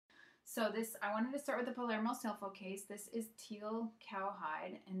So this, I wanted to start with the Palermo cell phone case. This is teal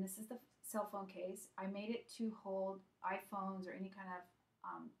cowhide, and this is the cell phone case. I made it to hold iPhones or any kind of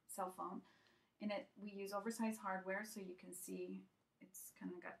cell phone. And we use oversized hardware, so you can see it's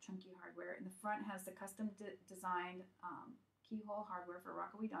kind of got chunky hardware. In the front has the custom designed keyhole hardware for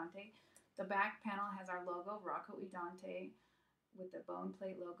Rocco e Dante. The back panel has our logo, Rocco e Dante, with the bone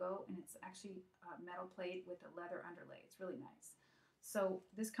plate logo, and it's actually a metal plate with a leather underlay. It's really nice. So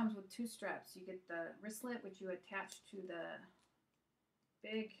this comes with two straps. You get the wristlet, which you attach to the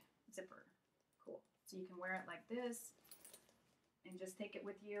big zipper. Cool. So you can wear it like this and just take it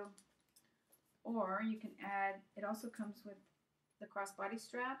with you. Or you can add, it also comes with the crossbody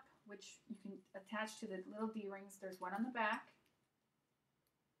strap, which you can attach to the little D-rings. There's one on the back,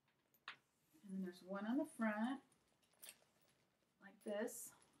 and then there's one on the front, like this.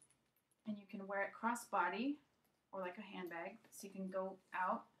 And you can wear it crossbody, or like a handbag, so you can go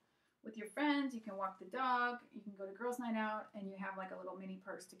out with your friends, you can walk the dog, you can go to girls' night out, and you have like a little mini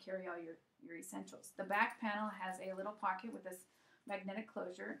purse to carry all your essentials. The back panel has a little pocket with this magnetic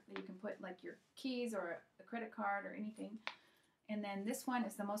closure that you can put like your keys or a credit card or anything. And then this one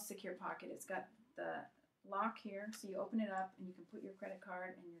is the most secure pocket. It's got the lock here, so you open it up and you can put your credit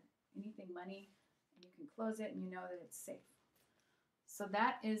card and your anything, money, and you can close it and you know that it's safe. So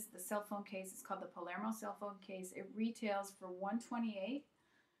that is the cell phone case. It's called the Palermo cell phone case. It retails for $128,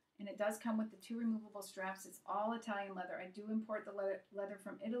 and it does come with the two removable straps. It's all Italian leather. I do import the leather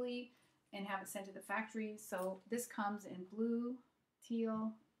from Italy and have it sent to the factory. So this comes in blue,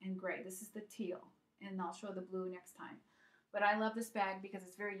 teal, and gray. This is the teal, and I'll show the blue next time. But I love this bag because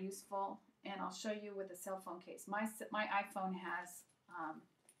it's very useful, and I'll show you with a cell phone case. My iPhone has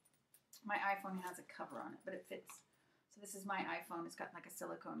a cover on it, but it fits. So this is my iPhone. It's got like a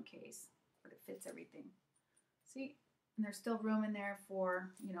silicone case, but it fits everything. See? And there's still room in there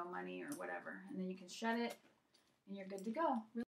for, you know, money or whatever. And then you can shut it, and you're good to go.